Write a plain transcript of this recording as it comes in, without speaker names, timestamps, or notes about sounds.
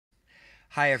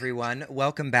Hi, everyone.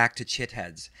 Welcome back to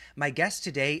Chitheads. My guest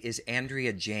today is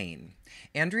Andrea Jain.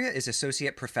 Andrea is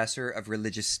Associate Professor of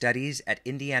Religious Studies at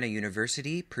Indiana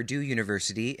University, Purdue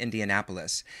University,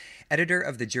 Indianapolis, editor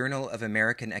of the Journal of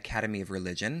American Academy of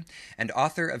Religion, and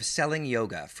author of Selling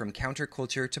Yoga: From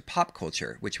Counterculture to Pop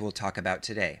Culture, which we'll talk about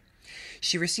today.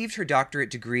 She received her doctorate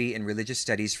degree in religious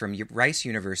studies from Rice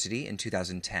University in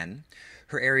 2010.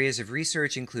 Her areas of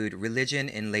research include religion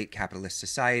in late capitalist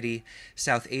society,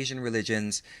 South Asian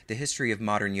religions, the history of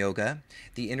modern yoga,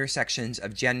 the intersections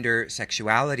of gender,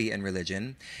 sexuality, and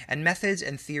religion, and methods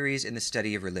and theories in the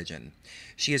study of religion.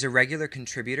 She is a regular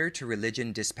contributor to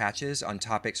Religion Dispatches on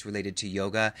topics related to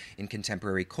yoga in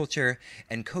contemporary culture,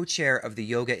 and co-chair of the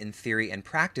Yoga in Theory and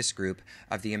Practice group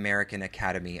of the American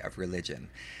Academy of Religion.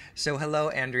 So hello,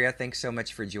 Andrea. Thanks so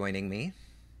much for joining me.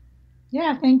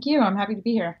 Yeah, thank you. I'm happy to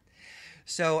be here.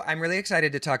 So I'm really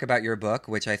excited to talk about your book,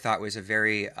 which I thought was a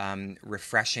very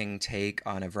refreshing take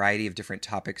on a variety of different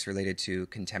topics related to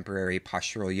contemporary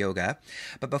postural yoga.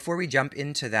 But before we jump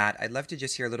into that, I'd love to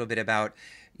just hear a little bit about,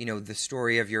 the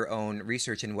story of your own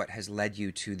research and what has led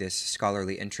you to this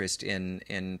scholarly interest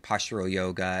in postural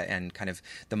yoga and kind of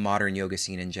the modern yoga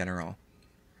scene in general.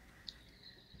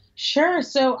 Sure.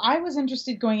 So I was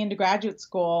interested going into graduate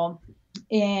school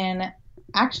in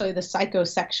actually the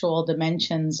psychosexual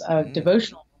dimensions of Mm,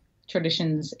 devotional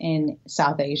traditions in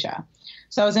South Asia.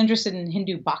 So I was interested in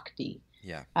Hindu bhakti,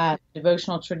 yeah.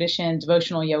 devotional tradition,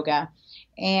 devotional yoga.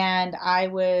 And I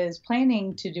was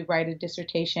planning to write a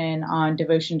dissertation on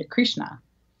devotion to Krishna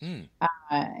Mm,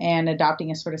 and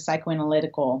adopting a sort of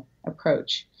psychoanalytical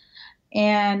approach.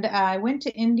 And I went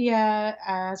to India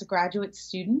as a graduate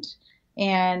student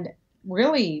and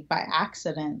really by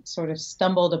accident sort of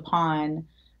stumbled upon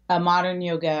a modern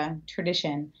yoga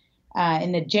tradition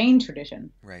in the Jain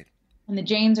tradition. right. And the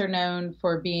Jains are known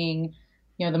for being,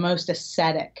 the most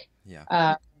ascetic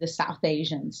Yeah. the South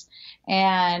Asians.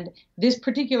 And this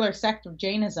particular sect of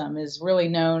Jainism is really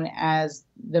known as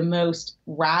the most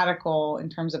radical in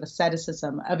terms of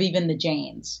asceticism of even the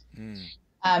Jains.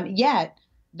 Mm, Yet,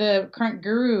 the current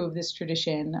guru of this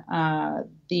tradition,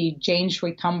 the Jain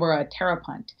Shwetambara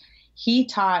Terapunt, he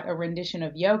taught a rendition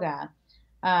of yoga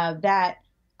that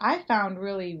I found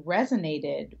really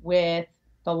resonated with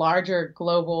the larger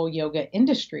global yoga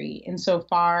industry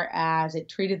insofar as it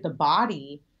treated the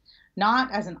body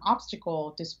not as an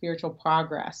obstacle to spiritual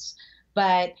progress,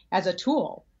 but as a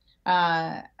tool,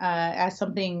 as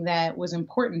something that was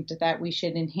important, that we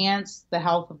should enhance the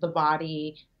health of the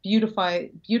body, beautify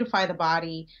the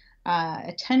body,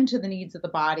 attend to the needs of the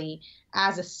body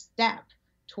as a step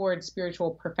towards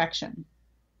spiritual perfection.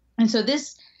 And so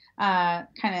this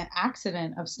kind of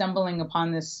accident of stumbling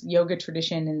upon this yoga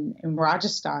tradition in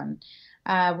Rajasthan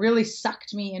really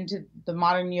sucked me into the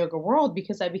modern yoga world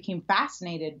because I became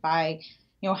fascinated by,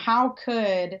 how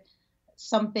could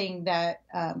something that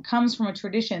comes from a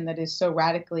tradition that is so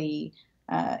radically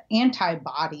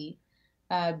anti-body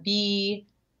be,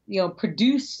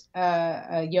 produce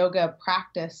a yoga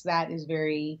practice that is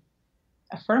very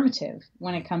affirmative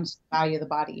when it comes to the value of the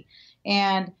body.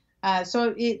 And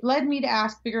so it led me to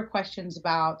ask bigger questions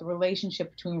about the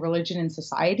relationship between religion and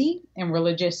society and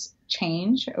religious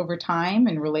change over time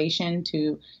in relation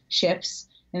to shifts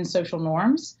in social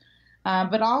norms,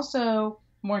 but also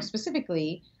more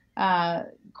specifically,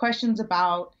 questions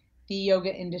about the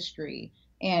yoga industry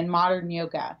and modern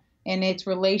yoga and its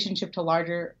relationship to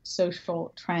larger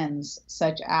social trends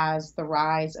such as the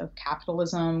rise of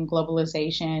capitalism,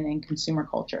 globalization, and consumer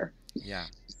culture. yeah.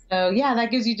 So yeah,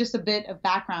 that gives you just a bit of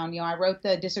background. I wrote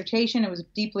the dissertation. It was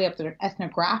deeply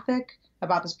ethnographic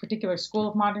about this particular school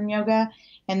of modern yoga.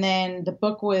 And then the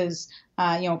book was,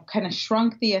 kind of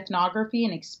shrunk the ethnography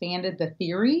and expanded the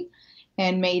theory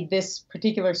and made this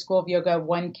particular school of yoga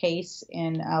one case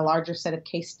in a larger set of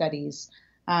case studies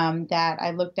that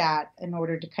I looked at in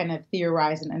order to kind of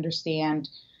theorize and understand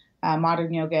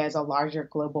modern yoga as a larger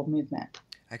global movement.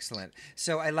 Excellent.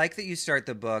 So I like that you start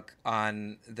the book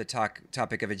on the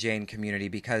topic of a Jain community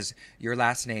because your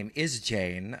last name is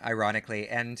Jain, ironically,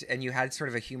 and you had sort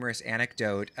of a humorous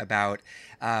anecdote about,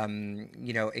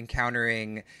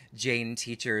 encountering Jain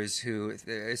teachers who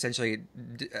essentially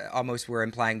almost were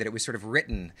implying that it was sort of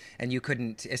written and you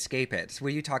couldn't escape it.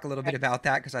 Will you talk a little bit about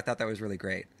that? Because I thought that was really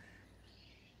great.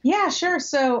 Yeah, sure.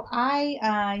 So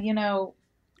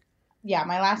yeah,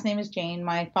 my last name is Jane.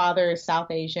 My father is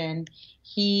South Asian.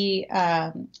 He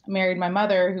married my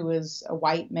mother, who was a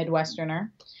white Midwesterner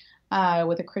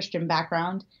with a Christian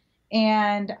background.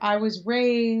 And I was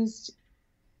raised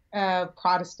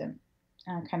Protestant,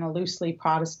 kind of loosely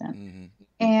Protestant. Hmm.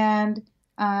 And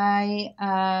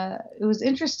It was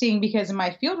interesting because in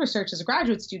my field research as a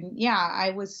graduate student, yeah,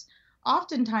 I was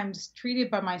oftentimes treated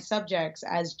by my subjects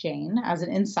as Jain, as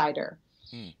an insider.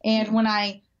 Hmm. And when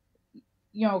I,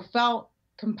 felt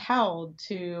compelled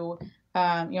to,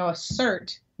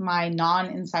 assert my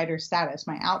non-insider status,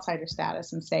 my outsider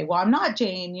status, and say, well, I'm not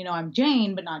Jain, I'm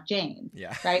Jain, but not Jain,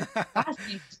 Yeah. right? Last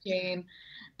name is Jain.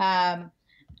 Um,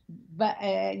 but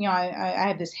I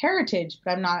have this heritage,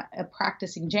 but I'm not a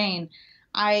practicing Jain.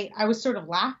 I was sort of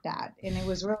laughed at, and it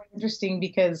was really interesting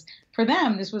because for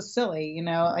them this was silly,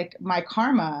 like my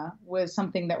karma was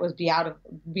something that was beyond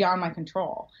my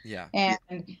control, Yeah.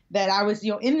 and that I was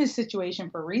in this situation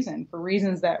for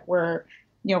reasons that were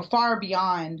far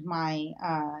beyond my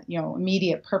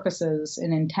immediate purposes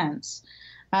and intents.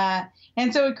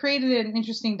 And so it created an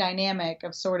interesting dynamic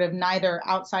of sort of neither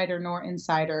outsider nor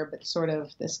insider, but sort of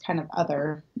this kind of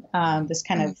other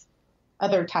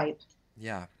type.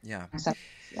 Yeah. Yeah. So,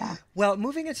 yeah. Well,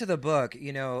 moving into the book, I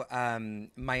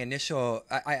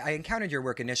encountered your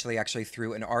work initially actually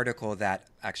through an article that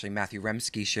actually Matthew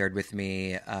Remski shared with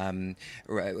me,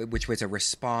 which was a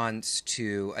response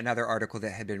to another article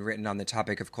that had been written on the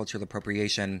topic of cultural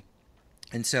appropriation.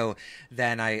 And so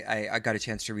then I got a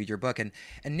chance to read your book. And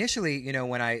initially,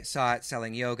 when I saw it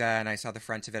selling yoga and I saw the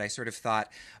front of it, I sort of thought,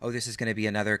 oh, this is going to be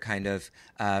another kind of,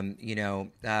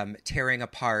 tearing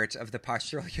apart of the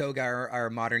postural yoga or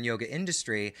modern yoga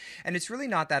industry. And it's really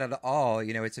not that at all.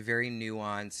 It's a very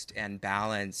nuanced and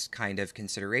balanced kind of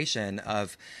consideration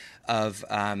of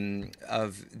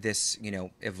this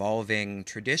evolving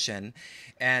tradition,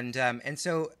 and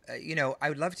so I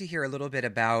would love to hear a little bit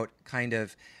about kind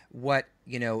of what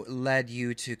led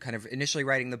you to kind of initially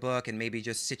writing the book, and maybe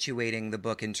just situating the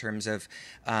book in terms of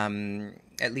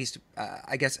at least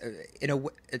I guess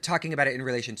talking about it in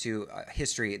relation to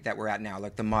history that we're at now,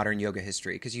 like the modern yoga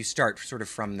history, because you start sort of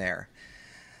from there.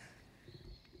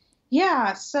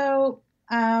 Yeah. So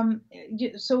if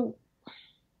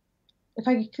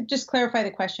I could just clarify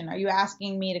the question, are you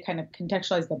asking me to kind of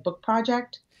contextualize the book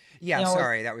project? Yeah,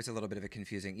 sorry, that was a little bit of a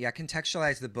confusing. Yeah,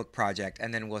 contextualize the book project,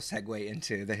 and then we'll segue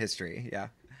into the history. Yeah.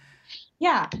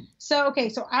 Yeah. So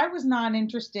I was not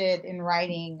interested in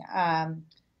writing a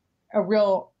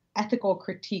real ethical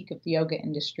critique of the yoga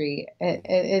industry.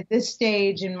 At this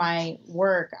stage in my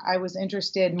work, I was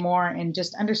interested more in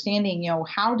just understanding,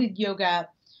 how did yoga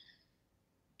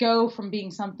go from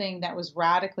being something that was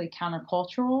radically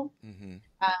countercultural. Mm-hmm.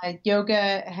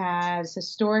 Yoga has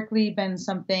historically been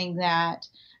something that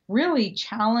really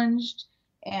challenged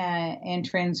and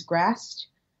transgressed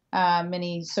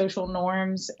many social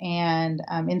norms and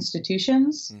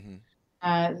institutions. Mm-hmm.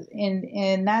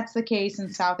 And that's the case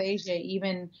in South Asia,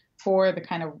 even for the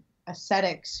kind of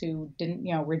ascetics who didn't,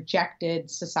 rejected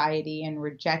society and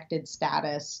rejected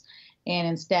status, and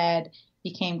instead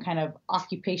became kind of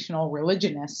occupational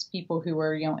religionists, people who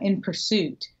were, in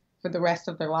pursuit for the rest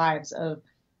of their lives of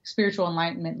spiritual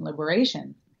enlightenment and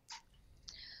liberation.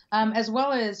 As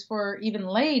well as for even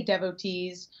lay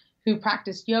devotees who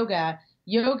practiced yoga.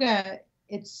 Yoga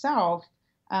itself,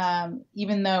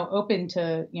 even though open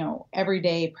to,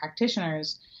 everyday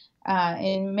practitioners,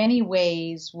 in many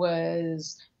ways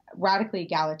was radically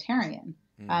egalitarian.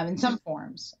 In some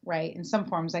forms, right? In some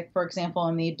forms, like, for example,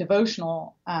 in the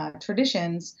devotional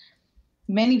traditions,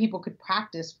 many people could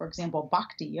practice, for example,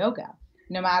 bhakti yoga,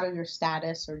 no matter your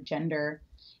status or gender.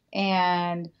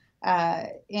 And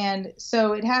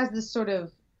so it has this sort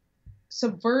of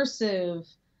subversive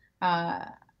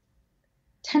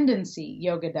tendency,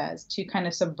 yoga does, to kind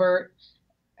of subvert,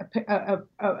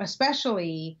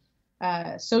 especially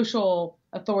social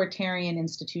authoritarian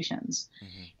institutions.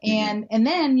 Mm-hmm. And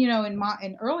then,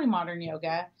 in early modern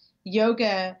yoga,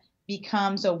 yoga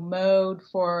becomes a mode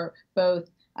for both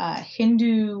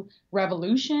Hindu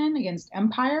revolution against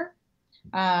empire.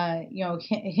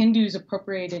 Hindus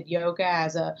appropriated yoga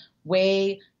as a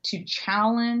way to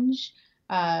challenge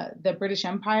the British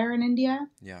Empire in India.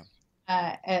 Yeah.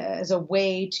 As a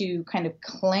way to kind of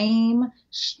claim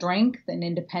strength and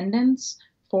independence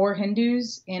for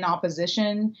Hindus in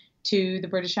opposition to the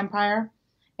British Empire.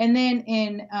 And then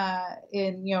in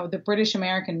the British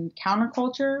American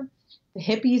counterculture, the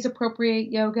hippies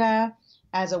appropriate yoga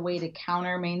as a way to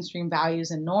counter mainstream values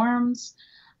and norms.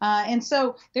 And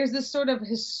so there's this sort of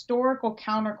historical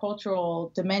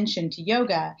countercultural dimension to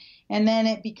yoga, and then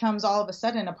it becomes all of a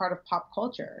sudden a part of pop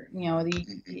culture.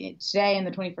 Today in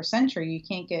the 21st century, you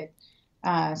can't get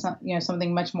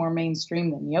something much more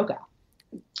mainstream than yoga.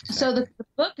 Exactly. So the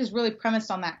book is really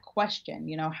premised on that question.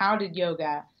 How did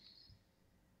yoga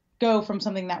go from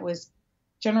something that was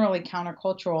generally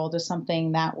countercultural to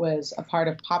something that was a part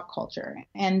of pop culture.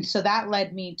 And so that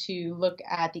led me to look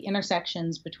at the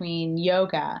intersections between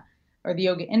yoga or the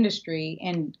yoga industry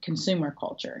and consumer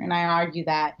culture. And I argue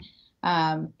that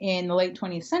in the late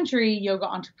 20th century, yoga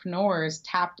entrepreneurs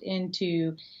tapped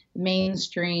into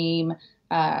mainstream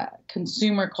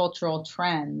consumer cultural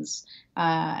trends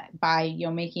by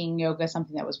making yoga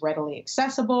something that was readily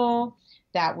accessible,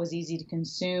 that was easy to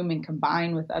consume and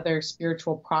combine with other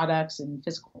spiritual products and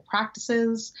physical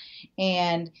practices.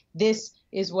 And this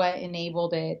is what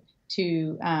enabled it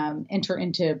to enter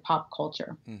into pop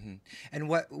culture. Mm-hmm. And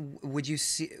what would you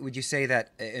say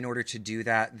that in order to do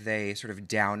that, they sort of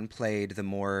downplayed the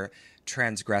more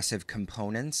transgressive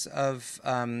components of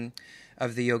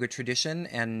the yoga tradition?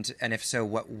 And if so,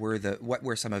 what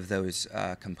were some of those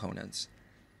components?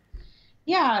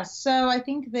 Yeah, so I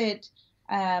think that,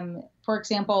 for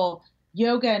example,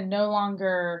 yoga no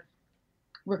longer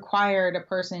required a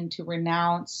person to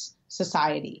renounce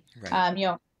society.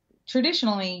 Right.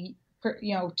 Traditionally,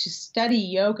 to study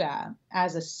yoga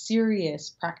as a serious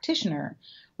practitioner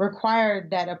required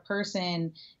that a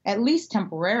person, at least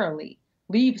temporarily,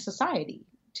 leave society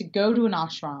to go to an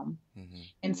ashram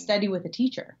and study with a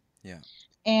teacher. Yeah.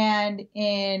 And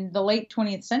in the late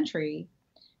 20th century,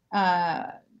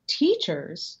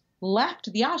 teachers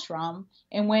left the ashram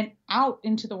and went out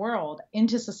into the world,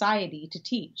 into society to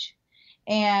teach.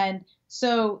 And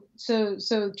so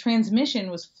transmission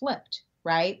was flipped,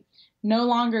 right? No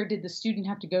longer did the student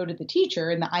have to go to the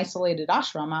teacher in the isolated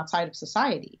ashram outside of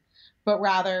society, but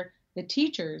rather the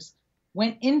teachers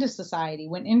went into society,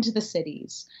 went into the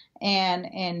cities,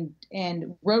 and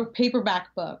wrote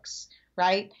paperback books,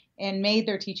 right, and made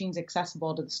their teachings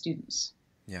accessible to the students.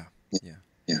 Yeah.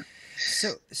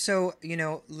 So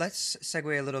let's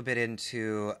segue a little bit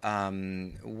into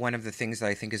one of the things that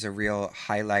I think is a real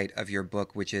highlight of your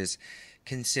book, which is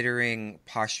considering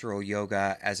postural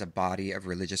yoga as a body of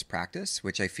religious practice,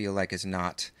 which I feel like is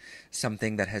not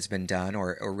something that has been done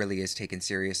or really is taken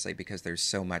seriously, because there's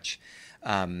so much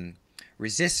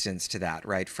resistance to that,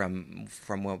 right? From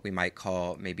what we might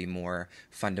call maybe more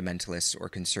fundamentalist or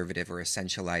conservative or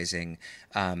essentializing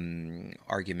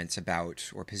arguments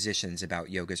about or positions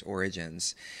about yoga's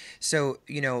origins. So,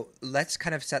 let's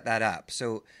kind of set that up.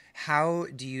 So how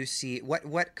do you see,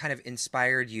 what kind of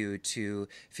inspired you to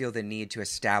feel the need to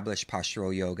establish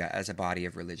postural yoga as a body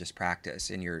of religious practice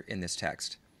in this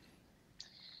text?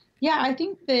 Yeah, I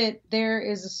think that there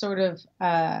is a sort of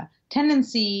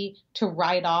tendency to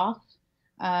write off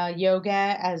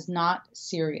yoga as not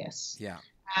serious,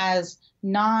 as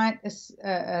not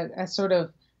a sort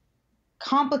of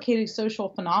complicated social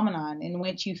phenomenon in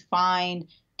which you find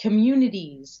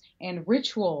communities and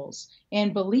rituals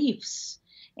and beliefs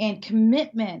and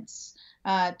commitments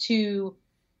to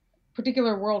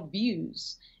particular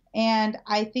worldviews. And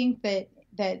I think that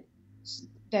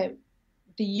the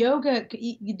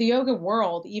yoga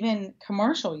world, even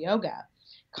commercial yoga,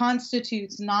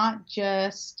 constitutes not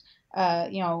just a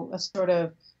sort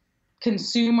of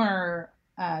consumer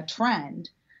trend,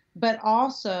 but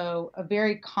also a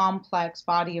very complex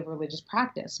body of religious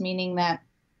practice, meaning that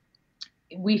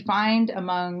we find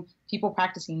among people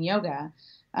practicing yoga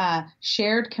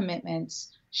shared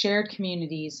commitments, shared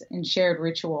communities, and shared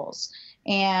rituals.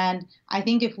 And I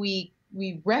think if we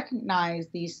recognize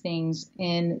these things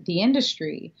in the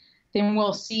industry, then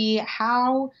we'll see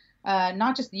how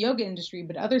not just the yoga industry,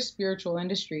 but other spiritual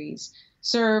industries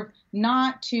serve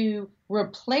not to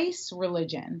replace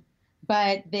religion,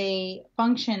 but they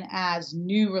function as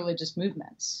new religious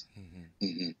movements.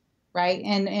 Right?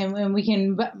 And we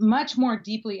can much more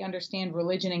deeply understand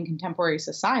religion in contemporary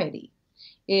society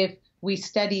if we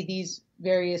study these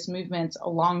various movements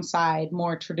alongside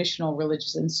more traditional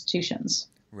religious institutions.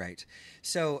 Right.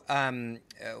 So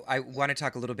I want to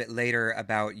talk a little bit later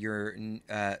about your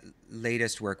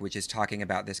latest work, which is talking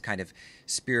about this kind of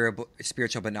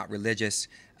spiritual but not religious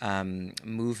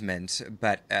movement.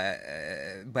 But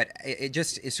it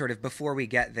just is sort of before we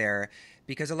get there,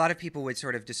 because a lot of people would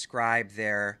sort of describe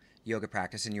their yoga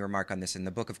practice, and you remark on this in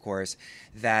the book, of course,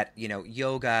 that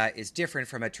yoga is different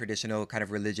from a traditional kind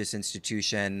of religious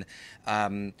institution.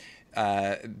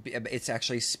 It's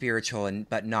actually spiritual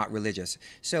but not religious.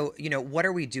 So, what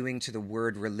are we doing to the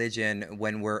word religion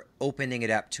when we're opening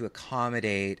it up to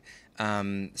accommodate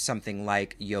something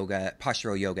like yoga,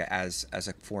 postural yoga, as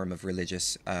a form of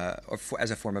religious as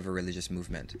a form of a religious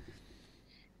movement?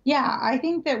 Yeah, I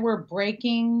think that we're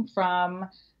breaking from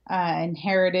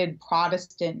inherited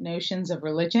Protestant notions of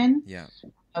religion. Yeah.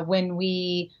 When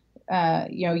we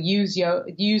use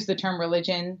the term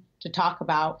religion to talk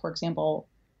about, for example,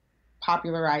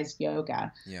 popularized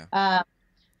yoga. Yeah.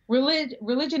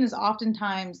 Religion is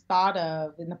oftentimes thought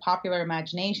of in the popular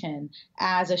imagination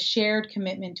as a shared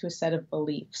commitment to a set of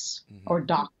beliefs or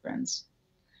doctrines.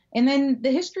 And then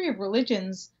the history of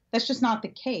religions, that's just not the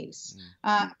case.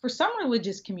 For some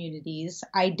religious communities,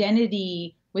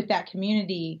 identity with that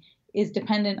community is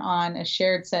dependent on a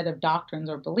shared set of doctrines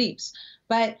or beliefs.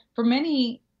 But for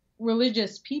many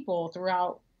religious people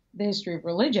throughout the history of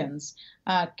religions,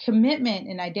 commitment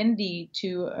and identity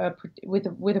to with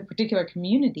a particular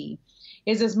community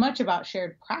is as much about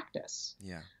shared practice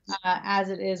as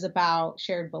it is about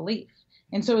shared belief.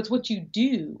 And so it's what you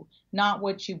do, not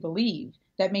what you believe,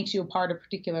 that makes you a part of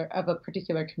a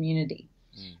particular community.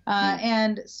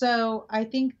 And so I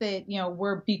think that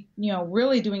we're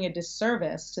really doing a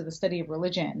disservice to the study of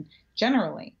religion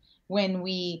generally when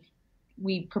we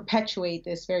perpetuate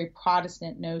this very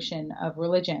Protestant notion of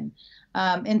religion,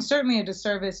 and certainly a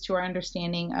disservice to our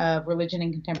understanding of religion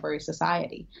in contemporary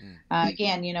society.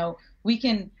 Again, we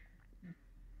can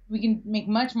make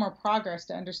much more progress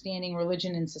to understanding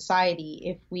religion in society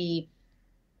if we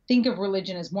think of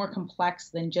religion as more complex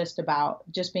than just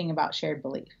being about shared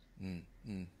belief.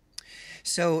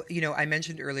 So, I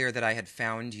mentioned earlier that I had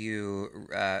found you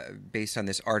based on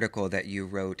this article that you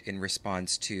wrote in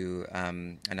response to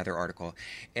another article,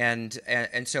 and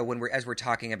so as we're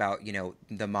talking about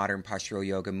the modern postural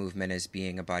yoga movement as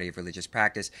being a body of religious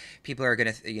practice, people are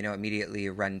going to immediately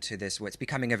run to this what's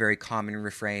becoming a very common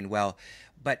refrain. Well,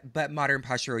 but modern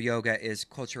postural yoga is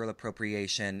cultural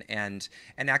appropriation, and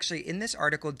actually in this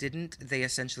article, didn't they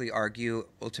essentially argue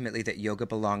ultimately that yoga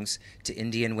belongs to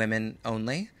Indian women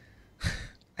only?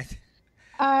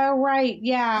 Right.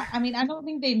 Yeah. I mean, I don't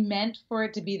think they meant for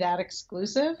it to be that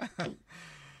exclusive.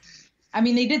 I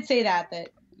mean, they did say that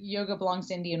yoga belongs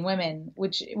to Indian women,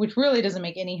 which really doesn't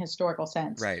make any historical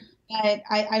sense. Right. But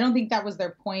I don't think that was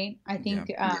their point. I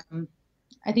think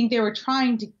I think they were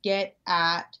trying to get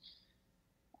at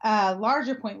a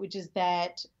larger point, which is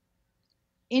that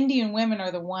Indian women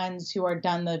are the ones who are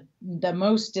done the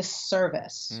most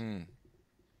disservice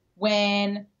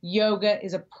when yoga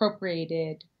is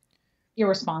appropriated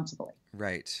irresponsibly.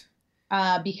 Right.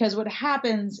 Because what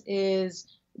happens is,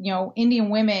 Indian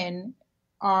women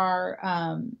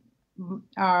are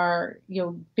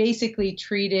basically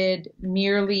treated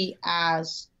merely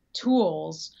as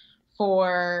tools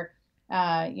for,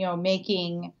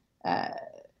 making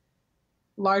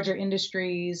larger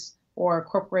industries or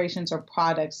corporations or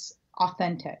products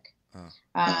authentic.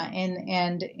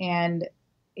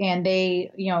 And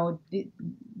they,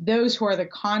 those who are the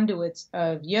conduits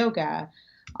of yoga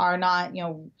are not,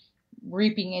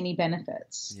 reaping any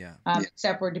benefits,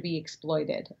 except for to be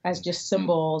exploited as just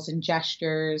symbols and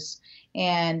gestures.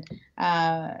 And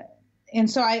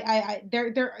so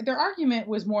their argument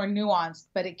was more nuanced,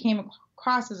 but it came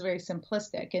across as very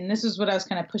simplistic. And this is what I was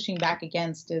kind of pushing back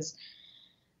against, is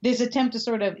this attempt to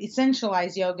sort of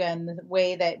essentialize yoga in the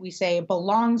way that we say it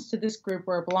belongs to this group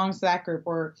or it belongs to that group,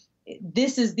 or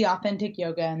this is the authentic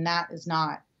yoga and that is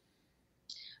not.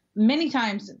 Many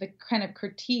times the kind of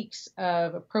critiques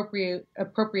of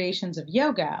appropriations of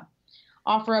yoga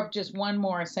offer up just one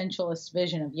more essentialist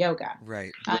vision of yoga.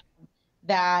 Right.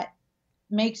 That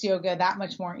makes yoga that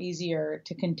much more easier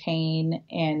to contain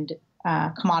and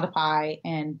commodify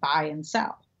and buy and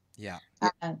sell. Yeah.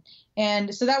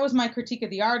 And so that was my critique of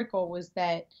the article, was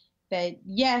that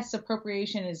yes,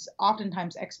 appropriation is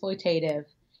oftentimes exploitative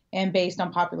and based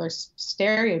on popular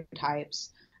stereotypes,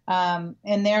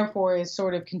 and therefore is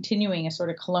sort of continuing a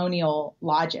sort of colonial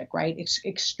logic, right?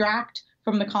 Extract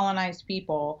from the colonized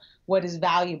people what is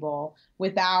valuable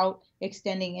without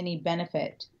extending any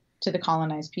benefit to the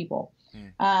colonized people.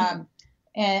 And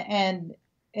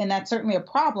that's certainly a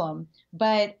problem,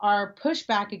 but our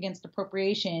pushback against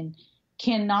appropriation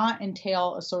cannot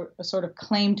entail a sort of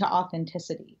claim to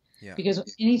authenticity. Yeah.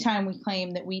 Because anytime we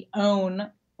claim that we own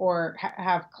or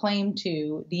have claim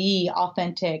to the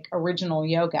authentic original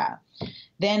yoga,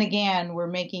 then again, we're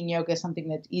making yoga something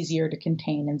that's easier to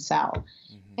contain and sell.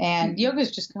 And yoga is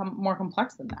just more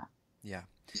complex than that. Yeah.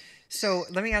 So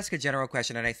let me ask a general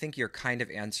question, and I think you're kind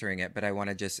of answering it, but I want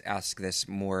to just ask this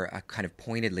more kind of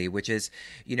pointedly, which is,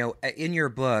 in your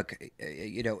book,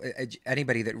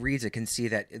 anybody that reads it can see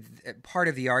that part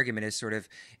of the argument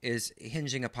is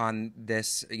hinging upon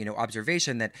this,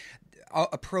 observation that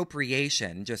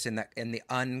appropriation, just in the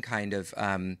unkind of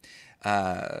in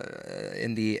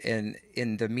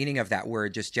the meaning of that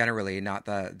word, just generally, not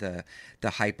the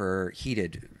hyper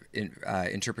heated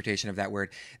interpretation of that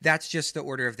word. That's just the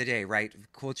order of the day, right?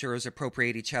 Cultures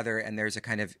appropriate each other, and there's a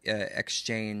kind of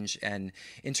exchange and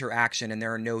interaction, and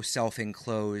there are no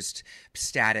self-enclosed,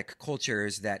 static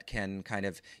cultures that can kind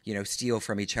of, steal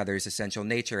from each other's essential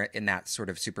nature in that sort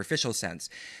of superficial sense.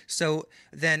 So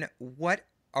then what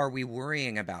are we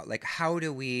worrying about? Like,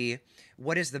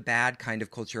 what is the bad kind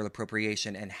of cultural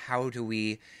appropriation, and how do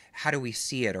we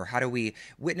see it, or how do we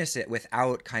witness it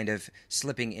without kind of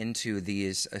slipping into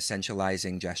these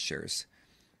essentializing gestures?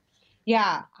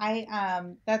 Yeah,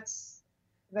 that's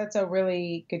a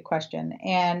really good question.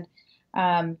 And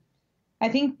I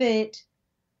think that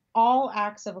all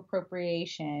acts of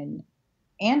appropriation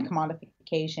and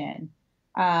commodification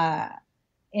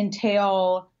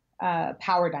entail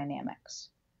power dynamics,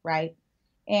 right?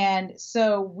 And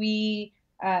so the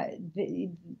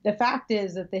fact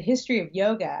is that the history of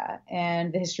yoga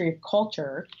and the history of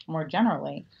culture, more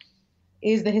generally,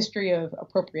 is the history of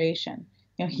appropriation.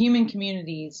 Human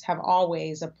communities have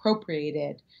always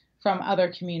appropriated from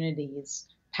other communities,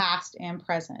 past and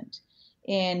present,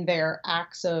 in their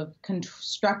acts of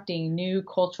constructing new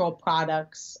cultural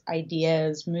products,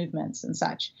 ideas, movements, and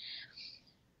such.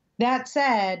 That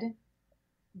said,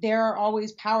 there are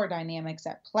always power dynamics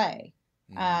at play.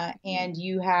 And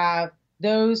you have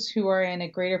those who are in a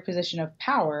greater position of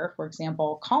power, for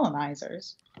example,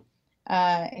 colonizers,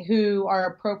 who are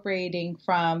appropriating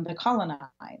from the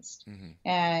colonized.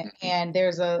 And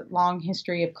there's a long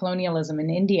history of colonialism in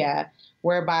India,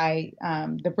 whereby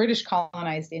the British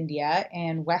colonized India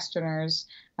and Westerners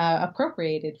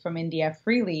appropriated from India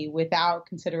freely without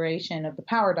consideration of the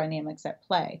power dynamics at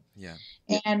play. Yeah.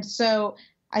 And so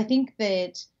I think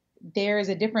that there is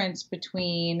a difference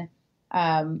between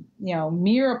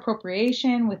mere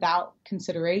appropriation without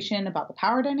consideration about the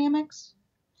power dynamics,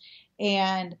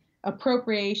 and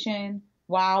appropriation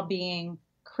while being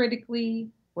critically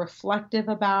reflective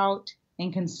about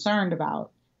and concerned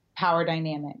about power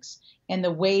dynamics and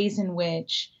the ways in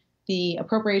which the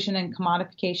appropriation and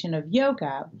commodification of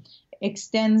yoga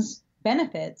extends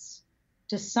benefits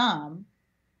to some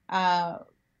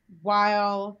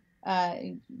while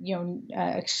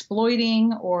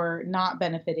exploiting or not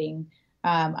benefiting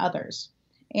others.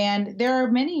 And there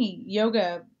are many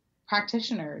yoga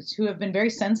practitioners who have been very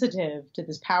sensitive to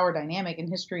this power dynamic in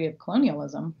history of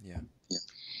colonialism,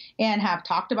 and have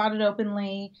talked about it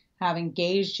openly, have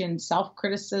engaged in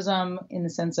self-criticism in the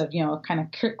sense of, kind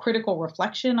of critical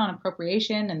reflection on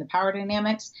appropriation and the power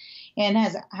dynamics, and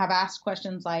have asked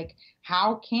questions like,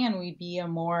 how can we be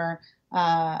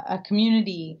a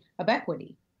community of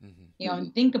equity?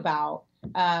 And think about,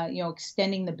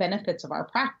 extending the benefits of our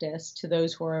practice to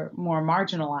those who are more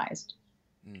marginalized.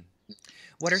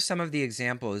 What are some of the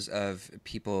examples of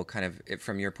people kind of,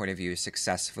 from your point of view,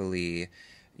 successfully,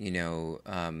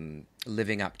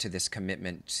 living up to this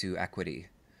commitment to equity?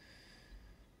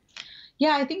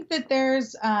 Yeah, I think that there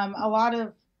are a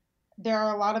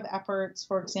lot of efforts,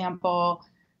 for example,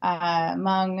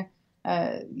 among,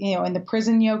 in the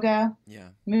prison yoga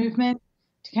movement,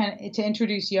 to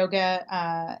introduce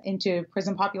yoga into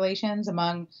prison populations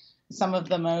among some of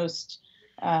the most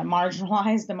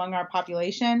marginalized among our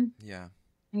population. Yeah.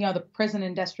 The prison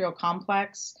industrial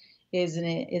complex is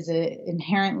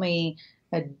inherently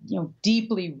a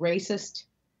deeply racist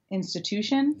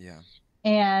institution. Yeah.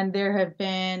 And there have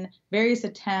been various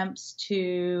attempts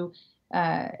to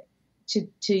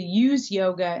use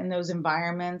yoga in those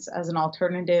environments as an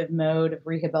alternative mode of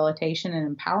rehabilitation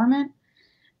and empowerment.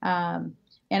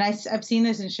 And I've seen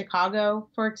this in Chicago,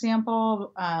 for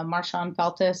example. Marshawn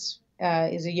Feltus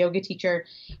is a yoga teacher.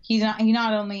 He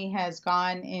not only has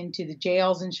gone into the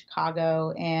jails in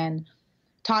Chicago and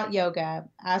taught yoga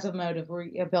as a mode of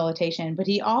rehabilitation, but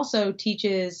he also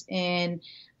teaches in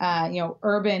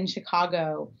urban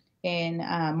Chicago in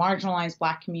marginalized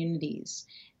Black communities.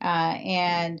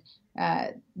 And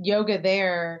yoga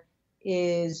there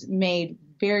is made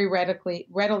very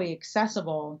readily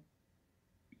accessible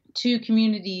to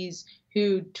communities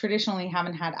who traditionally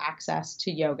haven't had access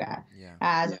to yoga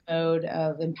as a mode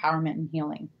of empowerment and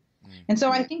healing. And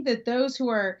so I think that those who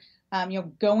are,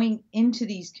 going into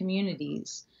these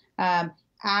communities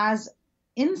as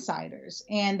insiders,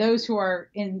 and those who are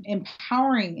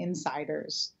empowering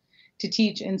insiders to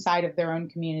teach inside of their own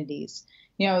communities,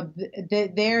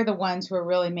 they're the ones who are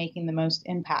really making the most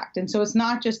impact. And so it's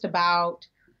not just about,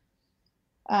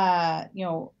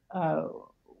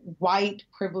 white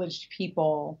privileged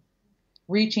people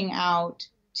reaching out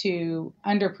to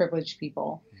underprivileged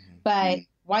people, but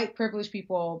white privileged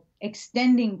people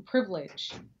extending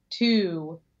privilege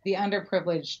to the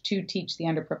underprivileged to teach the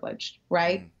underprivileged,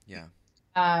 right? Yeah.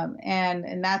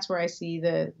 And that's where I see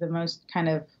the most kind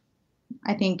of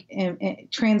I think,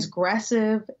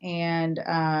 transgressive and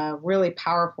really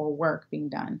powerful work being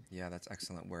done. Yeah, that's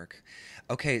excellent work.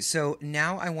 Okay, so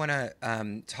now I want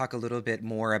to talk a little bit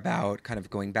more about kind of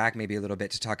going back maybe a little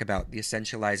bit to talk about the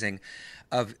essentializing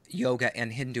of yoga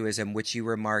and Hinduism, which you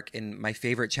remark in my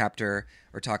favorite chapter,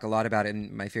 or talk a lot about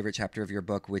in my favorite chapter of your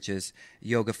book, which is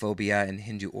Yoga Phobia and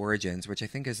Hindu Origins, which I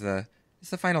think is the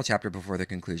final chapter before the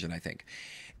conclusion, I think.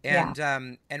 Yeah.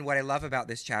 And what I love about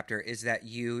this chapter is that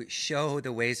you show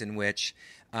the ways in which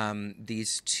um,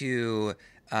 these two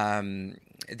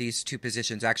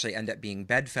positions actually end up being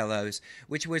bedfellows,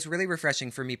 which was really refreshing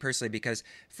for me personally because,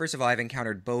 first of all, I've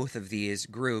encountered both of these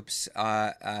groups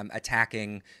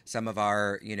attacking some of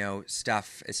our,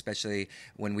 stuff, especially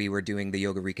when we were doing the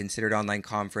Yoga Reconsidered online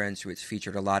conference, which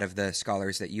featured a lot of the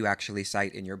scholars that you actually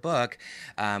cite in your book.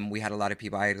 We had a lot of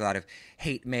people, I had a lot of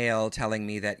hate mail telling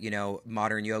me that,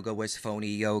 modern yoga was phony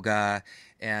yoga,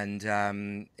 and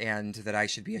that I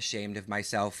should be ashamed of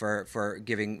myself for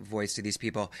giving voice to these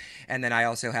people. And then I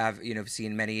also have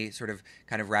seen many sort of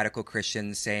kind of radical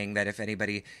Christians saying that if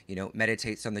anybody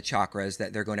meditates on the chakras,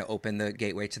 that they're going to open the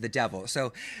gateway to the devil.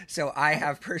 So I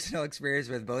have personal experience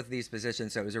with both of these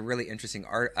positions. So it was a really interesting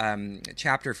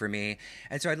chapter for me.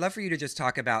 And so I'd love for you to just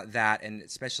talk about that, and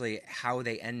especially how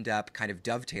they end up kind of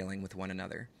dovetailing with one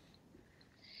another.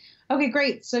 Okay,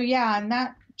 great. So yeah, in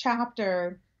that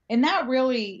chapter, and that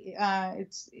really,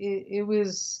 it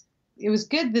was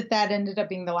good that ended up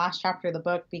being the last chapter of the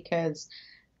book, because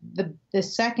the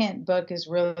second book is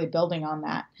really building on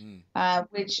that.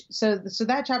 So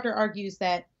that chapter argues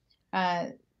that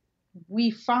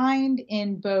we find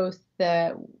in both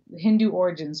the Hindu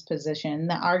origins position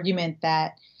the argument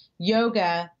that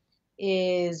yoga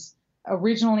is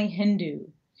originally Hindu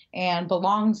and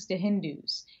belongs to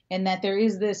Hindus, and that there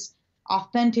is this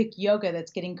authentic yoga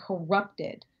that's getting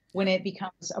corrupted when it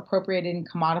becomes appropriated and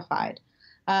commodified.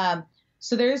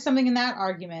 So there is something in that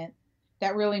argument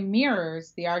that really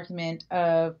mirrors the argument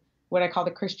of what I call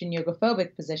the Christian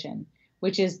yoga-phobic position,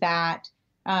 which is that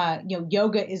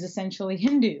yoga is essentially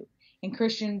Hindu, and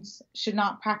Christians should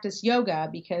not practice yoga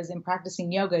because in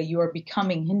practicing yoga you are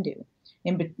becoming Hindu,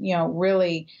 and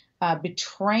really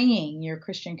betraying your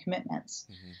Christian commitments.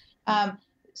 Mm-hmm.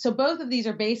 So both of these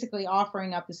are basically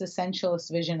offering up this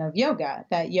essentialist vision of yoga,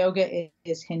 that yoga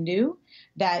is Hindu,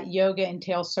 that yoga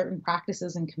entails certain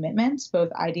practices and commitments,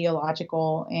 both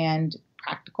ideological and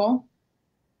practical,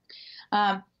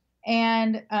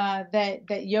 and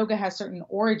that yoga has certain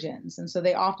origins. And so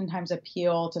they oftentimes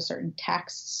appeal to certain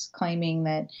texts claiming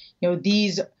that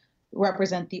these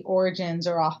represent the origins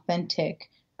or authentic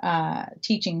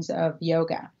teachings of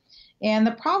yoga. And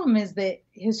the problem is that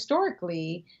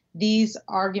historically, these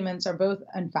arguments are both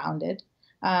unfounded.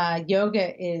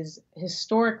 Yoga is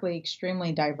historically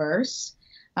extremely diverse.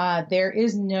 There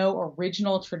is no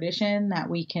original tradition that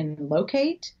we can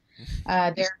locate.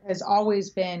 There has always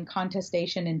been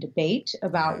contestation and debate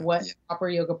about what proper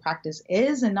yoga practice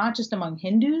is, and not just among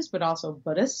Hindus, but also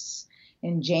Buddhists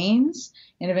and Jains,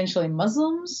 and eventually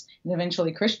Muslims, and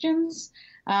eventually Christians.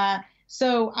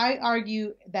 So I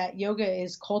argue that yoga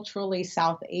is culturally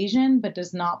South Asian, but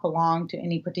does not belong to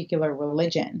any particular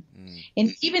religion.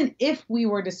 And even if we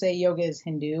were to say yoga is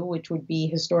Hindu, which would be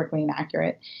historically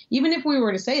inaccurate, even if we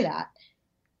were to say that,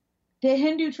 the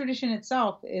Hindu tradition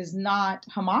itself is not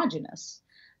homogenous.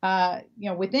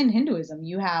 Within Hinduism,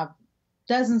 you have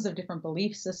dozens of different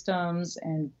belief systems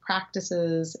and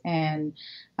practices and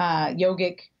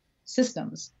yogic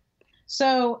systems.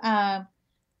 So I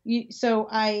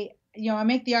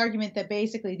make the argument that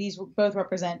basically these both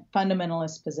represent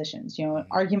fundamentalist positions,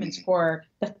 arguments for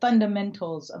the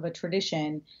fundamentals of a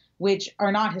tradition, which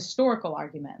are not historical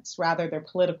arguments, rather they're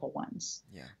political ones.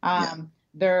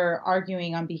 They're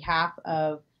arguing on behalf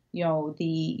of,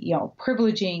 the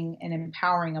privileging and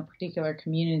empowering a particular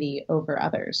community over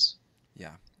others.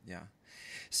 Yeah.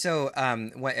 So,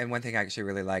 one thing I actually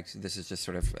really liked, this is just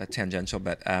sort of tangential,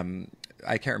 but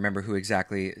I can't remember who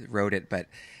exactly wrote it, but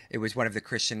it was one of the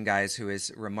Christian guys who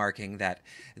is remarking that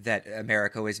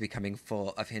America was becoming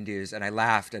full of Hindus, and I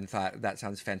laughed and thought that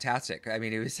sounds fantastic. I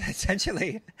mean, it was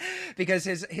essentially because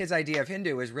his idea of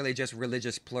Hindu was really just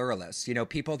religious pluralists,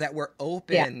 people that were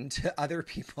open to other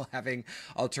people having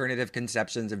alternative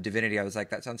conceptions of divinity. I was like,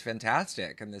 that sounds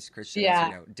fantastic, and this Christian is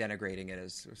denigrating it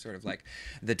as sort of like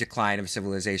the decline of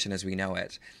civilization as we know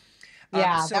it.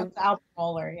 That's Albert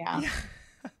Mohler.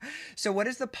 So what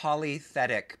is the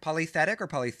polythetic or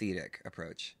polythetic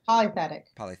approach?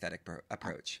 Polythetic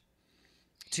approach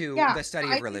to the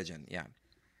study of religion.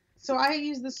 So I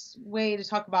use this way to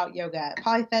talk about yoga.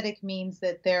 Polythetic means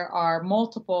that there are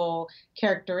multiple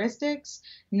characteristics,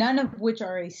 none of which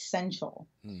are essential.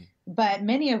 but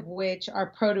many of which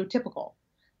are prototypical.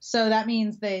 So that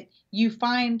means that you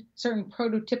find certain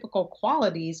prototypical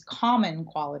qualities, common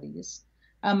qualities,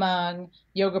 among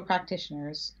yoga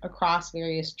practitioners across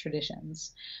various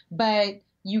traditions, but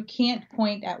you can't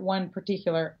point at one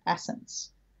particular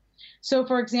essence. So,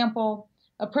 for example,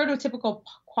 a prototypical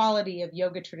quality of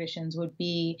yoga traditions would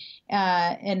be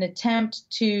an attempt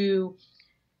to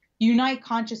unite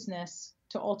consciousness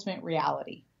to ultimate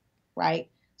reality, right?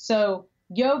 So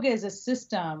yoga is a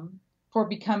system for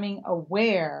becoming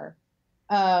aware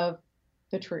of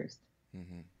the truth,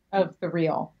 of the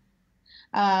real.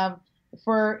 But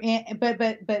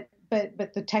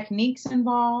the techniques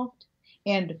involved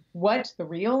and what the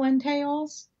real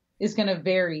entails is going to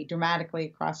vary dramatically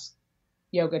across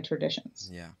yoga traditions.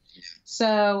 Yeah.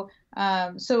 So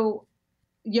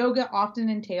yoga often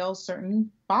entails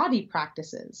certain body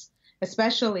practices,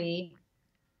 especially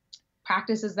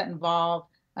practices that involve,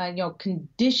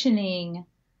 conditioning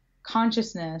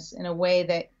consciousness in a way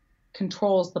that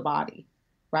controls the body,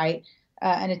 right?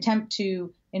 An attempt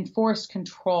to enforce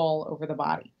control over the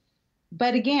body.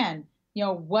 But again,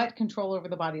 what control over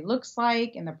the body looks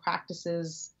like and the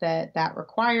practices that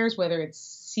requires, whether it's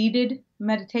seated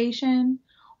meditation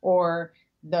or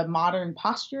the modern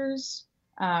postures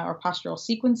or postural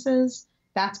sequences,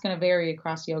 that's going to vary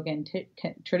across yoga and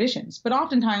traditions. But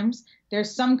oftentimes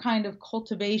there's some kind of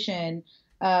cultivation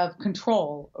of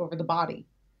control over the body.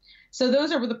 So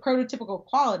those are the prototypical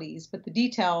qualities, but the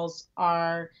details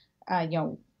are,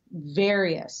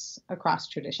 various across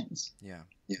traditions. Yeah.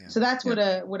 So that's what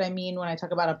I mean when I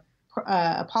talk about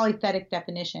a polythetic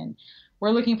definition. We're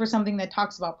looking for something that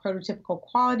talks about prototypical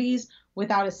qualities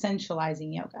without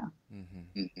essentializing yoga.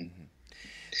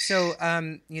 So,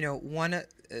 one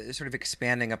sort of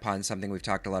expanding upon something we've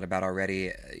talked a lot about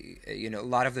already, a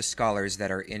lot of the scholars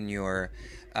that are in your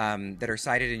that are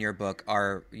cited in your book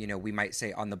are, we might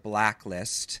say on the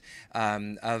blacklist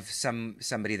of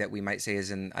somebody that we might say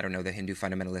is in, I don't know, the Hindu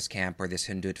fundamentalist camp or this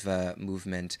Hindutva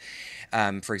movement.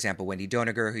 For example, Wendy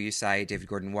Doniger, who you cite, David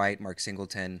Gordon White, Mark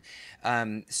Singleton.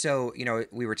 So,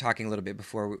 we were talking a little bit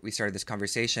before we started this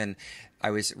conversation. I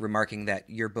was remarking that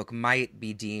your book might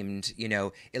be deemed,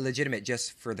 illegitimate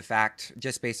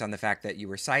just based on the fact that you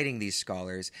were citing these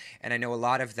scholars. And I know a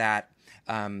lot of that,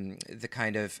 the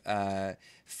kind of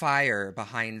fire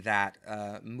behind that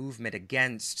movement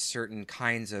against certain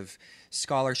kinds of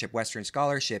scholarship, Western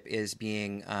scholarship, is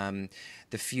being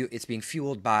it's being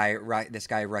fueled by this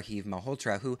guy Rajiv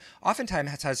Malhotra, who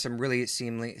oftentimes has some really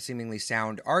seemingly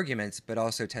sound arguments, but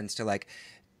also tends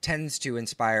to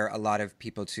inspire a lot of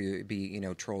people to be,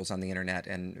 trolls on the internet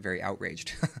and very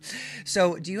outraged.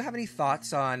 So do you have any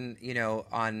thoughts on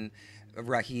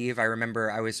Rajiv? I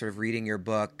remember I was sort of reading your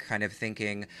book, kind of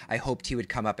thinking I hoped he would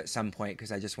come up at some point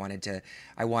because I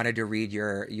wanted to read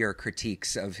your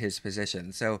critiques of his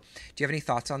position. So do you have any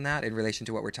thoughts on that in relation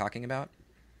to what we're talking about?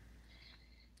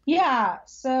 Yeah.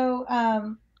 So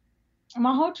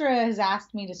Malhotra has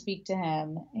asked me to speak to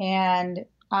him, and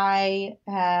I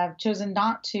have chosen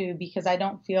not to because I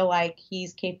don't feel like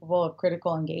he's capable of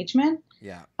critical engagement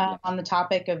on the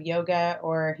topic of yoga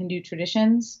or Hindu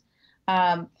traditions.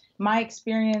 My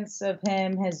experience of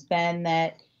him has been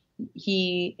that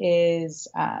he is,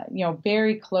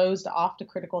 very closed off to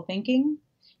critical thinking.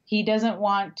 He doesn't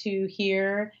want to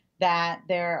hear that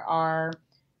there are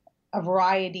a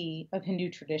variety of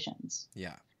Hindu traditions.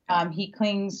 Yeah. He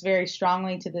clings very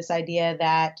strongly to this idea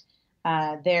that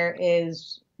there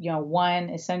is, one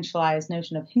essentialized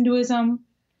notion of Hinduism,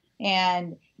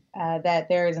 and that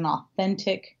there is an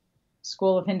authentic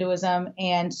school of Hinduism.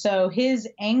 And so his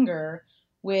anger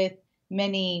with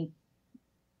many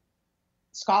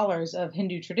scholars of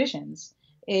Hindu traditions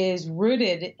is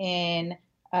rooted in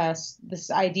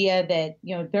this idea that,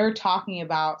 they're talking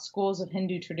about schools of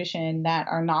Hindu tradition that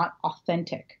are not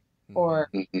authentic or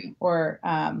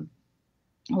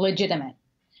legitimate.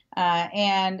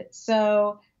 And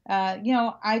so,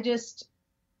 I just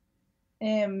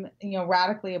am,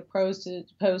 radically opposed to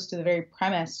the very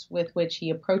premise with which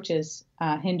he approaches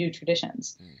Hindu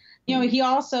traditions. He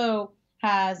also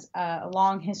has a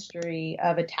long history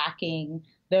of attacking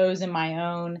those in my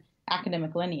own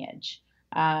academic lineage.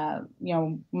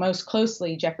 Most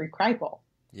closely Jeffrey Kripal,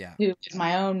 who is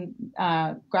my own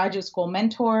graduate school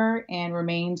mentor and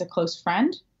remains a close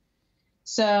friend.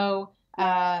 So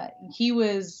he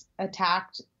was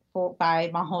attacked by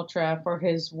Malhotra for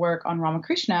his work on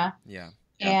Ramakrishna.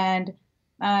 And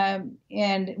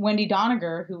Wendy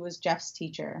Doniger, who was Jeff's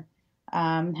teacher,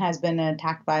 has been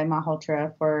attacked by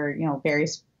Malhotra for,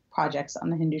 various projects on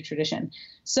the Hindu tradition.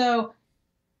 So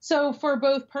for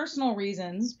both personal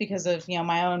reasons, because of,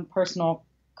 my own personal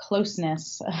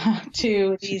closeness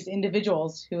to these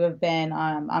individuals who have been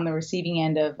on the receiving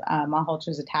end of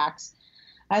Malholtra's attacks,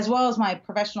 as well as my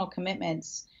professional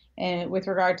commitments with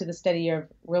regard to the study of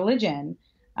religion.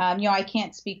 I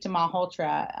can't speak to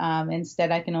Malhotra.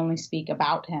 Instead, I can only speak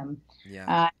about him.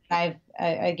 Yeah. I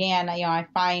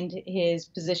find his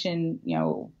position,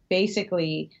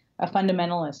 basically a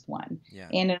fundamentalist one, Yeah.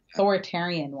 and an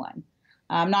authoritarian one.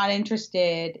 I'm not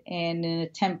interested in an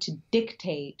attempt to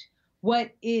dictate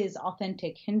what is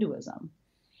authentic Hinduism.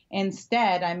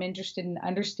 Instead, I'm interested in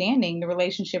understanding the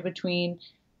relationship between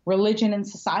religion and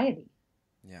society.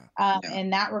 Yeah.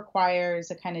 And that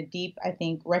requires a kind of deep, I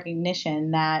think,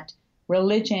 recognition that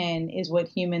religion is what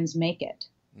humans make it.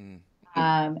 Mm.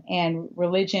 And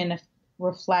religion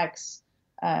reflects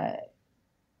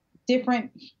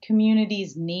different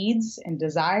communities' needs and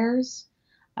desires.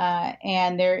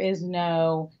 And there is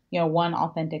no, one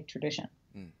authentic tradition.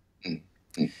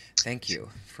 Thank you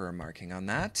for remarking on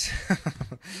that.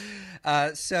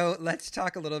 So let's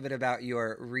talk a little bit about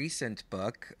your recent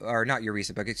book, or not your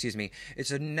recent book, excuse me. It's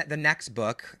the next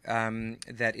book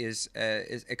that is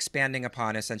expanding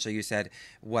upon, essentially, you said,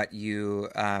 what you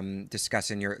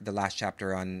discuss in the last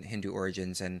chapter on Hindu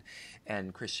origins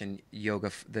and Christian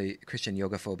yoga, the Christian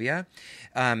yoga phobia.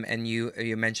 And you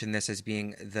mentioned this as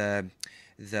being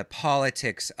the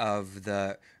politics of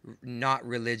the not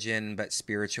religion but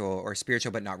spiritual, or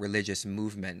spiritual but not religious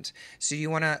movement. So do you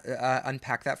want to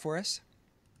unpack that for us?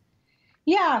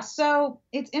 Yeah, so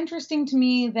it's interesting to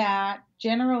me that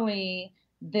generally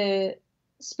the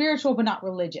spiritual but not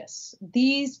religious,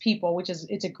 these people,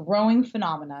 it's a growing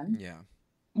phenomenon, Yeah.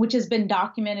 which has been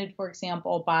documented, for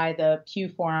example, by the Pew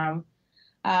Forum,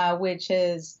 which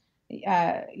has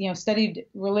studied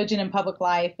religion and public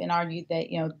life and argued that,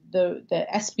 the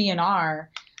SBNR,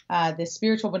 the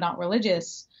spiritual but not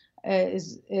religious,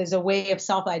 is a way of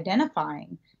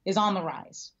self-identifying, is on the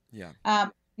rise. Yeah.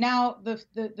 Now,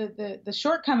 the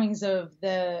shortcomings of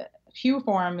the Pew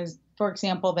Forum is, for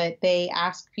example, that they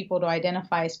ask people to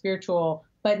identify spiritual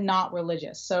but not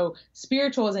religious. So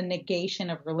spiritual is a negation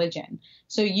of religion.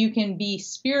 So you can be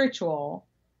spiritual,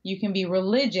 you can be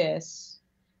religious,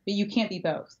 but you can't be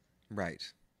both. Right.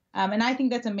 And I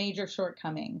think that's a major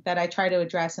shortcoming that I try to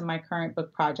address in my current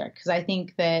book project, because I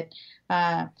think that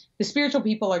the spiritual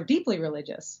people are deeply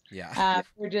religious. Yeah.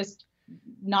 We're just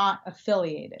not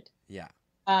affiliated. Yeah.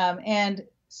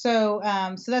 So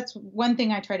that's one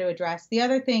thing I try to address. The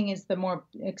other thing is the more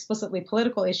explicitly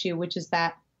political issue, which is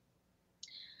that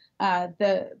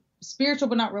the spiritual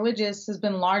but not religious has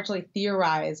been largely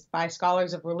theorized by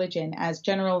scholars of religion as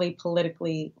generally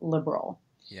politically liberal.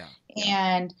 Yeah.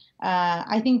 And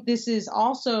I think this is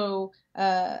also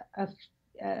a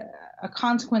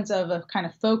consequence of a kind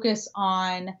of focus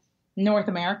on North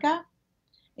America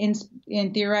in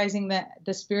theorizing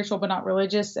the spiritual but not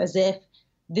religious as if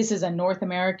this is a North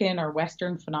American or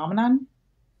Western phenomenon.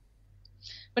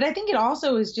 But I think it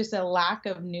also is just a lack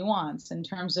of nuance in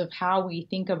terms of how we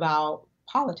think about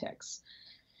politics.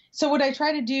 So what I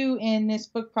try to do in this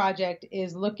book project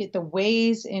is look at the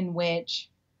ways in which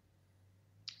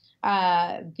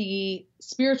the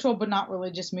spiritual but not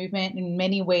religious movement in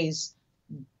many ways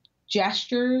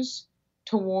gestures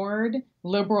toward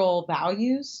liberal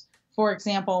values. For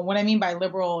example, what I mean by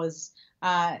liberal is,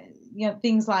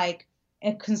 things like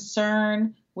a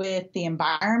concern with the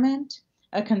environment,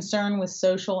 a concern with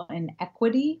social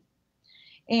inequity.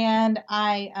 And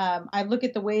I look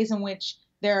at the ways in which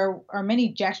there are many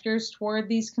gestures toward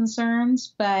these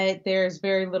concerns, but there's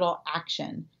very little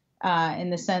action. In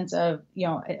the sense of,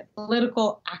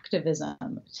 political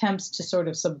activism, attempts to sort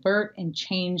of subvert and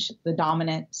change the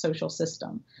dominant social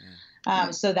system,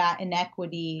 so that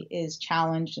inequity is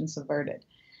challenged and subverted.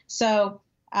 So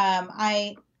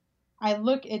I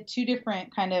look at two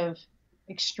different kind of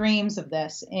extremes of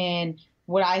this in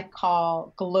what I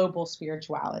call global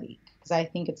spirituality, because I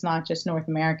think it's not just North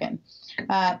American.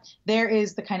 There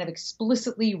is the kind of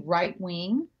explicitly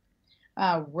right-wing,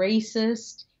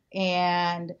 racist,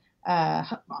 and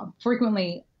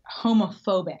frequently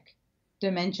homophobic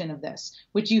dimension of this,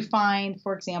 which you find,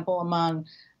 for example, among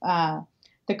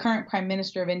the current Prime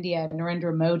Minister of India,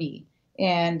 Narendra Modi,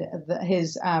 and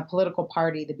his political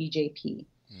party, the BJP,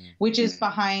 which is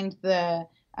behind the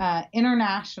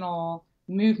international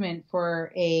movement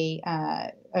for a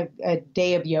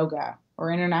day of yoga,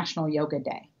 or International Yoga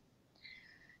Day.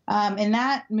 And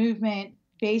that movement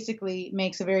basically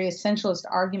makes a very essentialist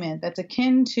argument that's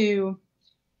akin to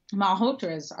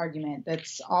Malhotra's argument,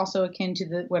 that's also akin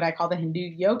to what I call the Hindu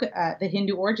yoga, the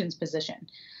Hindu origins position.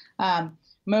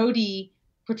 Modi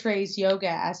portrays yoga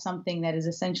as something that is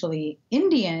essentially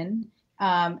Indian,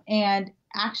 and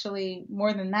actually,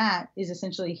 more than that, is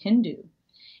essentially Hindu,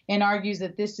 and argues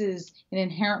that this is an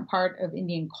inherent part of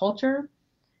Indian culture.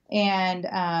 And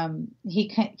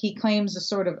he claims a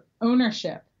sort of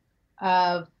ownership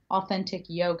of authentic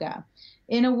yoga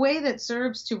in a way that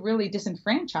serves to really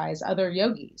disenfranchise other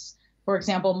yogis. For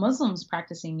example, Muslims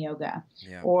practicing yoga,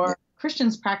 or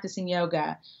Christians practicing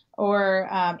yoga, or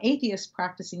atheists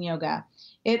practicing yoga.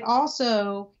 It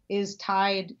also is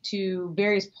tied to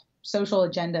various social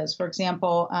agendas. For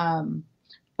example,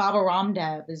 Baba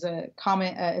Ramdev is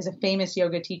a famous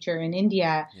yoga teacher in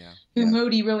India who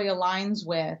Modi really aligns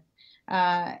with,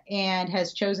 and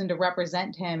has chosen to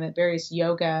represent him at various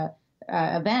yoga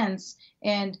events.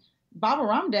 And Baba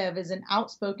Ramdev is an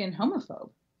outspoken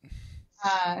homophobe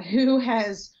who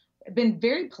has been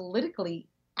very politically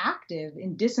active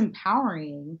in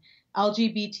disempowering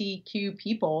LGBTQ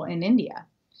people in India.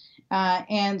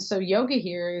 And so yoga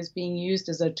here is being used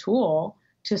as a tool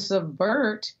to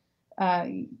subvert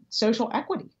social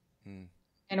equity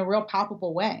in a real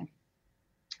palpable way.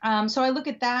 So I look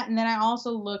at that, and then I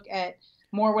also look at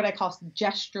more what I call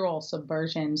gestural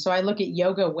subversion. So I look at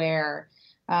yoga wear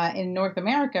in North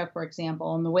America, for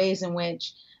example, and the ways in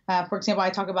which, for example, I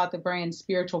talk about the brand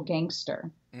Spiritual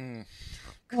Gangster. And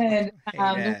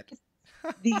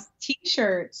these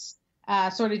T-shirts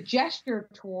sort of gesture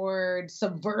toward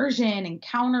subversion and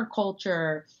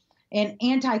counterculture and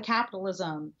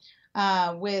anti-capitalism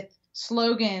with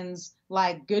slogans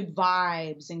like good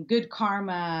vibes and good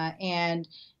karma and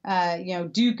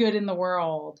do good in the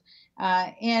world.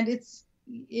 And it's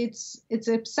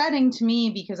upsetting to me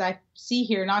because I see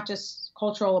here not just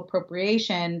cultural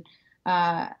appropriation,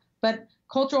 but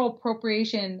cultural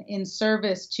appropriation in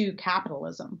service to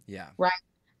capitalism. Yeah. Right.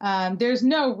 There's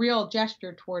no real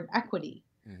gesture toward equity,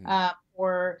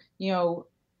 or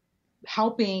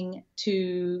helping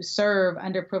to serve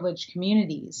underprivileged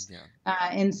communities.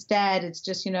 Instead, it's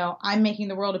just I'm making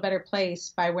the world a better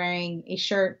place by wearing a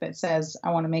shirt that says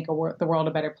I want to make the world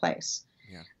a better place.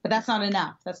 But that's not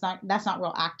enough. That's not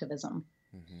real activism.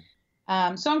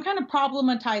 So I'm kind of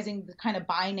problematizing the kind of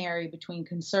binary between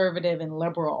conservative and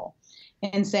liberal,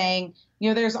 and saying,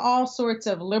 there's all sorts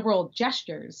of liberal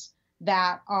gestures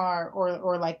that are,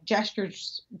 or like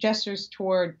gestures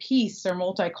toward peace or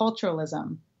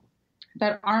multiculturalism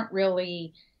that aren't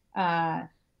really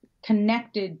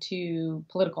connected to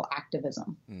political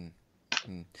activism.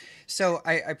 So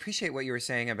I appreciate what you were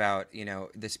saying about,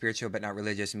 the spiritual but not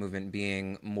religious movement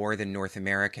being more than North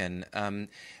American,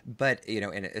 but,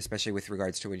 and especially with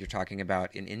regards to what you're talking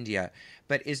about in India.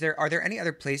 But are there any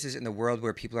other places in the world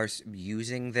where people are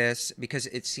using this? Because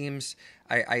it seems,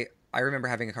 I remember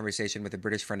having a conversation with a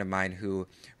British friend of mine who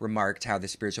remarked how the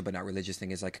spiritual but not religious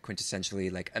thing is like quintessentially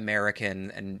like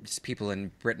American, and people in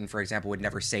Britain, for example, would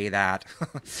never say that.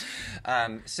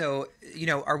 So,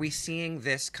 are we seeing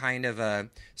this kind of a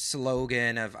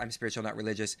slogan of I'm spiritual, not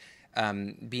religious,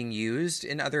 being used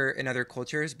in other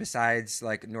cultures besides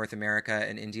like North America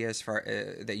and India, as far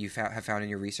that you have found in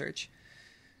your research?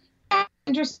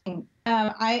 Interesting.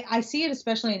 I see it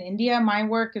especially in India. My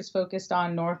work is focused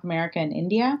on North America and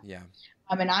India.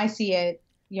 And I see it,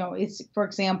 it's, for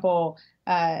example,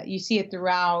 you see it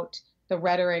throughout the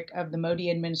rhetoric of the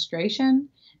Modi administration,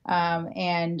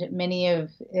 and many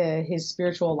of his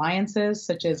spiritual alliances,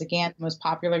 such as, again, the most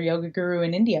popular yoga guru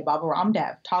in India, Baba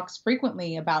Ramdev, talks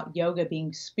frequently about yoga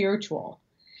being spiritual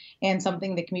and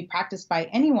something that can be practiced by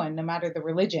anyone, no matter the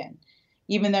religion,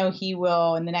 even though he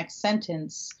will, in the next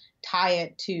sentence, tie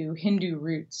it to Hindu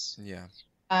roots.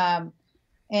 And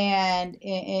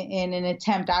in an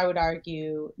attempt, I would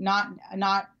argue, not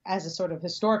as a sort of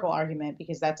historical argument,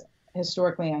 because that's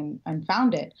historically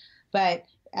unfounded, but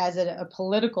as a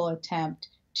political attempt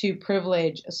to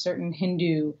privilege a certain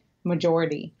Hindu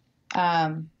majority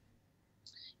in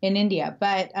India.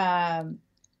 But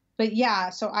yeah,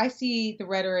 so I see the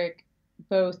rhetoric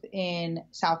both in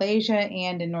South Asia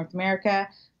and in North America.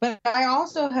 But I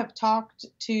also have talked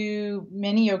to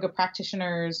many yoga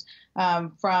practitioners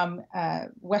from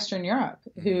Western Europe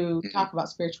who talk about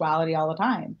spirituality all the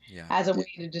time as a way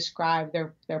to describe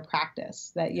their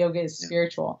practice, that yoga is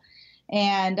spiritual.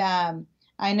 And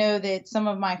I know that some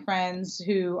of my friends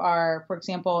who are, for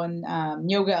example, in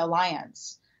Yoga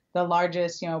Alliance, the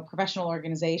largest professional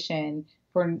organization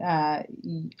for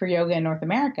yoga in North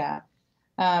America,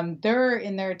 they're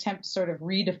in their attempt to sort of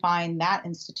redefine that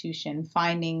institution,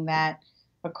 finding that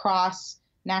across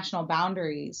national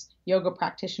boundaries, yoga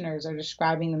practitioners are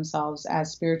describing themselves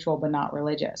as spiritual but not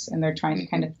religious. And they're trying to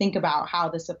kind of think about how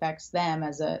this affects them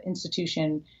as an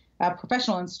institution, a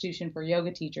professional institution for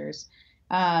yoga teachers.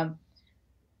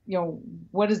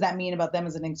 what does that mean about them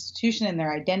as an institution and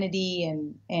their identity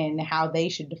and how they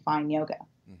should define yoga?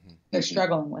 Mm-hmm. They're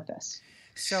struggling with this.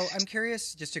 So I'm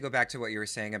curious, just to go back to what you were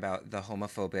saying about the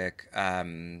homophobic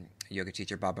yoga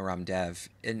teacher Baba Ramdev.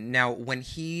 And now, when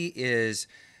he is,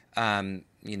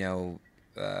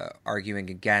 arguing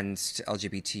against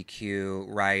LGBTQ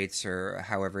rights, or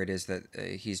however it is that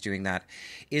he's doing that,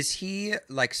 is he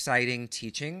like citing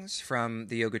teachings from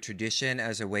the yoga tradition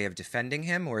as a way of defending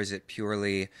him, or is it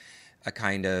purely a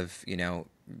kind of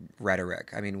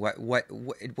rhetoric? I mean, what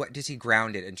does he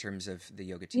ground it in terms of the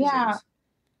yoga teachings?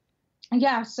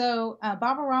 Yeah, so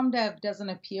Baba Ramdev doesn't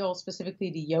appeal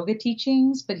specifically to yoga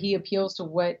teachings, but he appeals to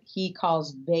what he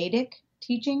calls Vedic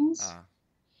teachings.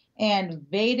 And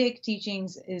Vedic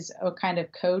teachings is a kind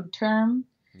of code term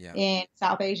in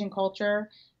South Asian culture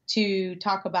to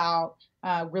talk about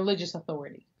religious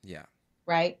authority. Yeah.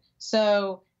 Right?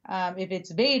 So if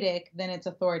it's Vedic, then it's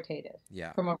authoritative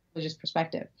from a religious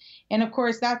perspective. And of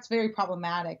course, that's very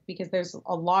problematic because there's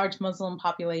a large Muslim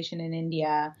population in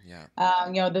India. Yeah.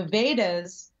 The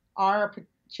Vedas are a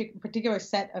particular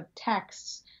set of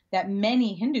texts that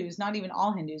many Hindus, not even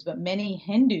all Hindus, but many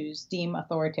Hindus deem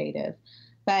authoritative.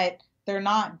 But they're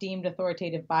not deemed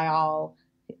authoritative by all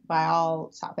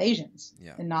South Asians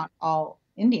and not all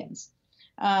Indians.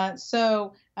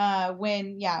 So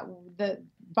when the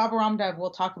Baba Ramdev will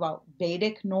talk about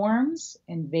Vedic norms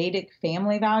and Vedic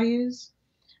family values,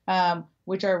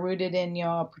 which are rooted in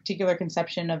a particular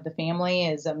conception of the family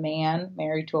as a man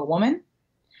married to a woman.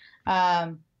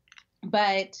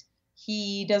 But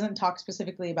he doesn't talk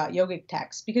specifically about yogic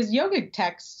texts because yogic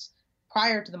texts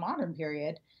prior to the modern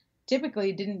period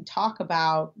typically didn't talk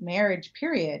about marriage,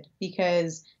 period,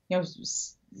 because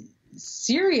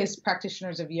serious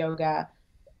practitioners of yoga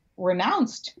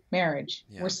renounced marriage,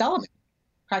 were celibate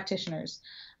practitioners.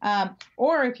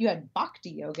 Or if you had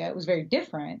bhakti yoga, it was very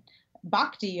different.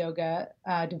 Bhakti yoga,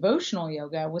 devotional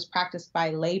yoga, was practiced by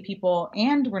lay people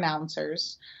and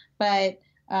renouncers, but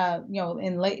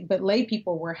lay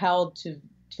people were held to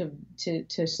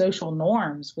social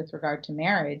norms with regard to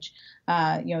marriage.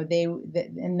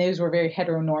 And those were very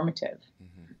heteronormative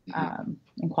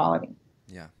in quality.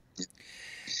 Yeah.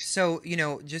 So,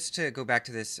 just to go back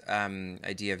to this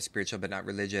idea of spiritual but not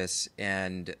religious,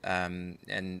 and kind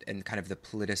of the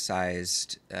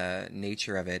politicized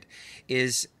nature of it,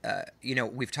 is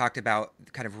we've talked about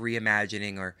kind of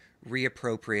reimagining or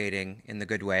reappropriating, in the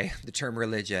good way, the term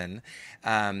religion,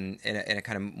 in a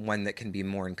kind of one that can be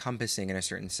more encompassing in a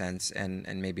certain sense,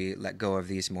 and maybe let go of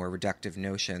these more reductive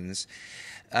notions.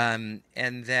 But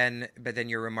then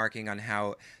you're remarking on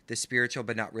how the spiritual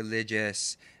but not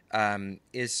religious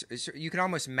is you can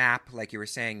almost map, like you were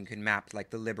saying, you can map like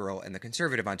the liberal and the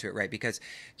conservative onto it, right? Because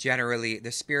generally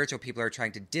the spiritual people are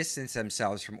trying to distance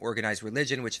themselves from organized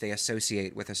religion, which they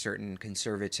associate with a certain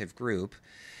conservative group.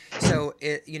 So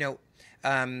is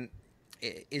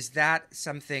that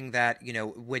something that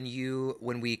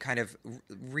when we kind of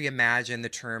reimagine the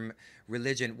term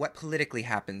religion, what politically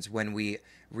happens when we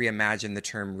reimagine the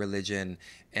term religion?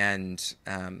 And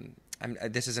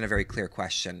this isn't a very clear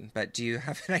question, but do you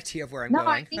have an idea of where I'm going?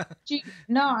 I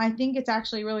think it's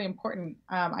actually really important.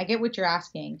 I get what you're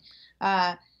asking.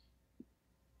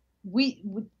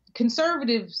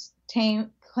 Conservatives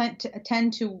tend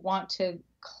to want to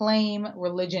claim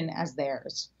religion as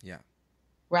theirs. Yeah.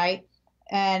 Right?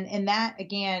 And that,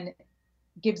 again,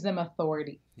 gives them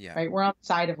authority. Yeah. Right? We're on the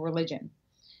side of religion.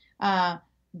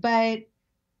 But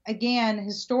again,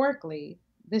 historically,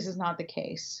 this is not the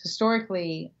case.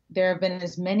 Historically, there have been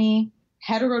as many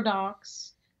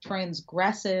heterodox,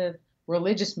 transgressive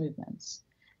religious movements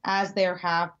as there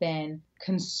have been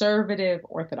conservative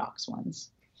Orthodox ones.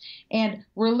 And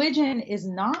religion is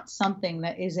not something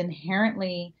that is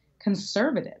inherently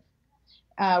conservative.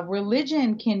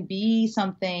 Religion can be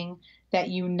something that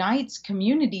unites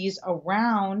communities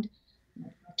around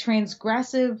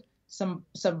transgressive, some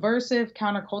subversive,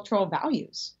 countercultural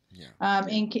values. Yeah.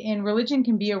 And religion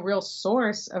can be a real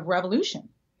source of revolution.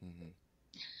 Mm-hmm.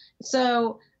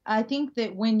 So I think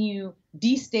that when you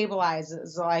destabilize,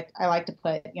 like I like to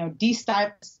put,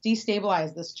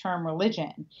 destabilize this term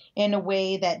religion in a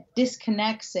way that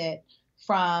disconnects it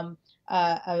from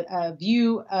a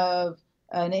view of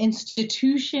an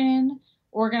institution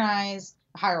organized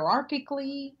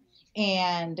hierarchically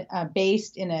and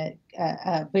based in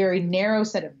a very narrow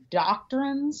set of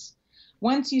doctrines.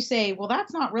 Once you say, well,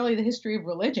 that's not really the history of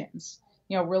religions.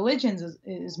 Religions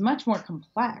is much more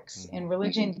complex, and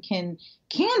religion can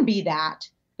be that,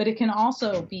 but it can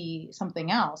also be something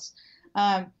else.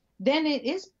 Then it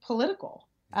is political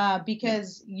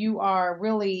because you are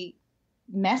really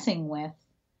messing with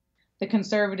the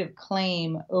conservative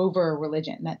claim over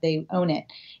religion, that they own it.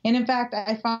 And in fact,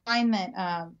 I find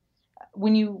that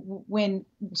when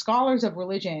scholars of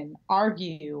religion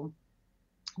argue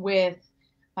with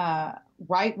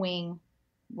right-wing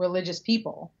religious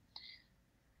people,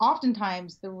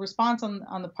 oftentimes the response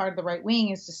on the part of the right wing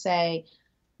is to say,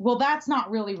 well, that's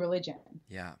not really religion.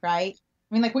 Yeah. Right?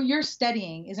 I mean, like, what you're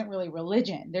studying isn't really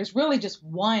religion. There's really just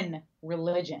one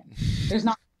religion. There's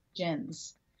not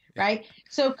religions. Yeah. Right?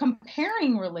 So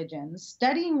comparing religions,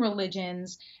 studying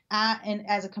religions and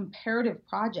as a comparative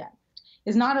project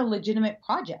is not a legitimate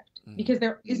project, because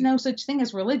there is no such thing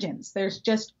as religions. There's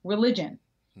just religion,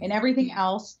 and everything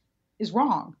else is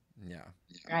wrong. Yeah.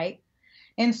 Right?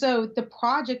 And so the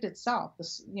project itself,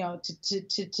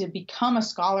 to become a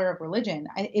scholar of religion,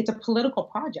 it's a political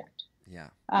project. Yeah.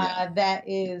 That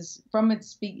is from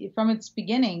its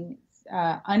beginning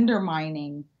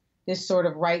undermining this sort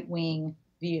of right-wing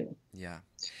view. Yeah.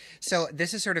 So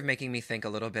this is sort of making me think a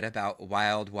little bit about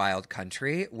Wild Wild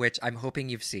Country, which I'm hoping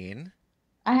you've seen.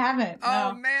 I haven't.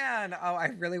 Oh, no. man. Oh, I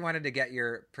really wanted to get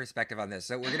your perspective on this.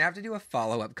 So we're going to have to do a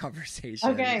follow-up conversation.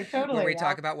 Okay, totally. Where we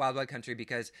talk about Wild Wild Country,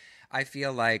 because I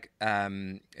feel like,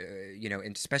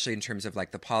 especially in terms of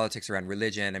like the politics around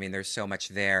religion, I mean, there's so much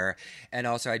there. And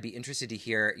also I'd be interested to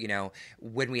hear,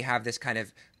 when we have this kind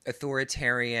of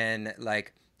authoritarian,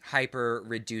 like hyper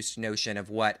reduced notion of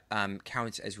what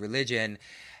counts as religion,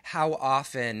 how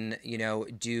often,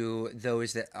 do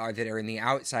those that are in the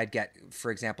outside get,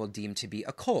 for example, deemed to be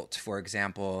a cult, for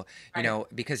example,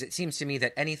 because it seems to me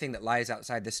that anything that lies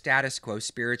outside the status quo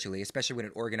spiritually, especially when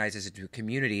it organizes into a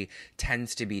community,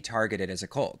 tends to be targeted as a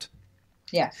cult.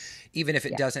 Yes. Even if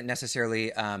it doesn't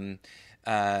necessarily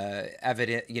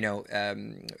evident,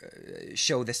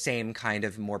 show the same kind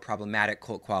of more problematic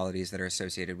cult qualities that are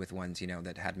associated with ones,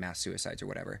 that had mass suicides or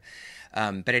whatever.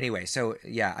 But anyway, so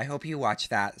yeah, I hope you watch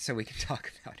that so we can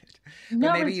talk about it.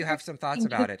 But maybe you have some thoughts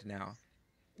about it now.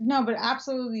 No, but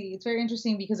absolutely. It's very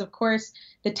interesting because, of course,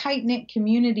 the tight-knit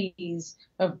communities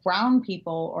of brown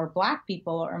people or black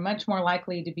people are much more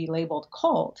likely to be labeled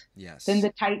cult than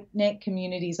the tight-knit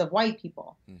communities of white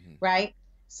people, right?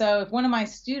 So if one of my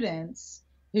students,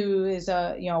 who is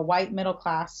a white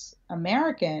middle-class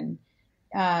American,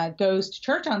 goes to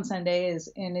church on Sundays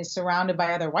and is surrounded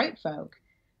by other white folk,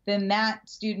 then that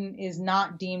student is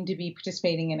not deemed to be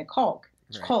participating in a cult.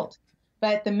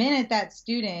 But the minute that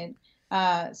student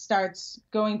starts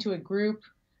going to a group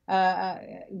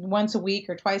once a week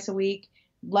or twice a week,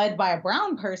 led by a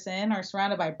brown person or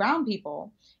surrounded by brown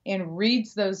people, and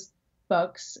reads those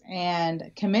books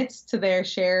and commits to their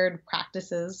shared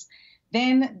practices,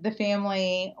 then the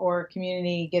family or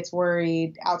community gets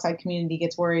worried, outside community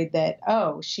gets worried that,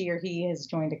 oh, she or he has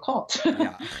joined a cult,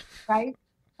 right?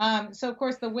 So, of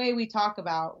course, the way we talk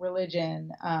about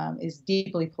religion is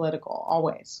deeply political,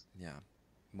 always. Yeah.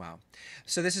 Wow.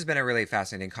 So this has been a really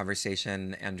fascinating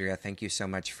conversation, Andrea. Thank you so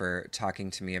much for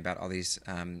talking to me about all these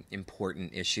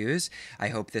important issues. I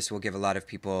hope this will give a lot of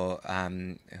people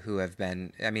who have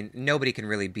been, nobody can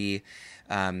really be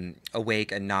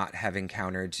awake and not have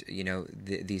encountered,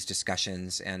 these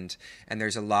discussions. And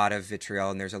there's a lot of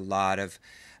vitriol, and there's a lot of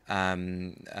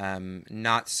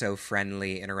not so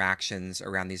friendly interactions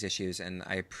around these issues. And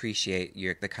I appreciate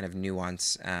the kind of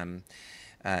nuanced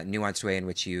way in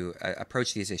which you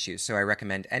approach these issues. So I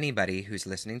recommend anybody who's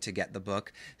listening to get the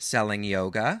book Selling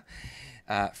Yoga,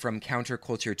 From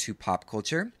Counterculture to Pop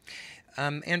Culture.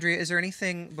 Andrea, is there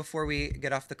anything before we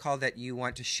get off the call that you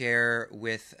want to share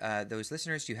with those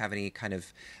listeners? Do you have any kind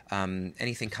of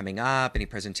anything coming up, any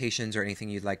presentations or anything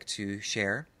you'd like to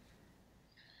share?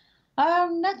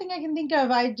 Nothing I can think of.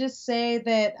 I just say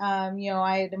that,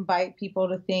 I'd invite people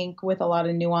to think with a lot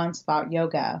of nuance about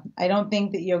yoga. I don't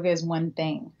think that yoga is one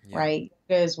thing, right?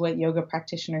 Yoga is what yoga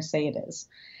practitioners say it is.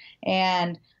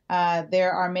 And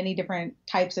there are many different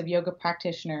types of yoga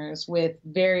practitioners with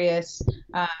various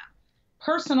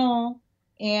personal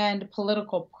and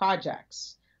political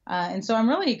projects. And so I'm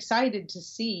really excited to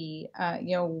see,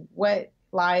 what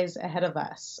lies ahead of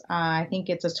us. I think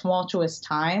it's a tumultuous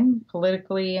time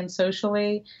politically and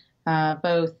socially,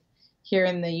 both here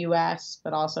in the U.S.,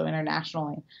 but also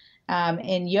internationally.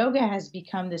 And yoga has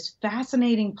become this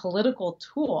fascinating political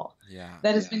tool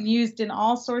that has been used in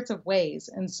all sorts of ways.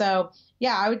 And so,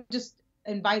 I would just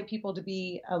invite people to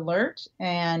be alert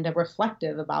and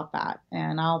reflective about that.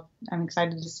 And I'm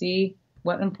excited to see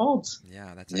what unfolds.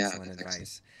 Yeah, that's excellent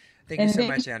advice. Thank you so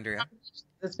much, Andrea.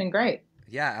 It's been great.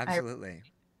 Yeah, absolutely.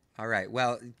 All right.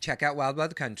 Well, check out Wild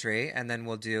Wild Country, and then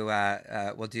we'll do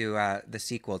the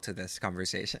sequel to this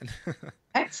conversation.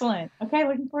 Excellent. Okay,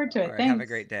 looking forward to it. All right, Thanks. have a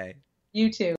great day. You too.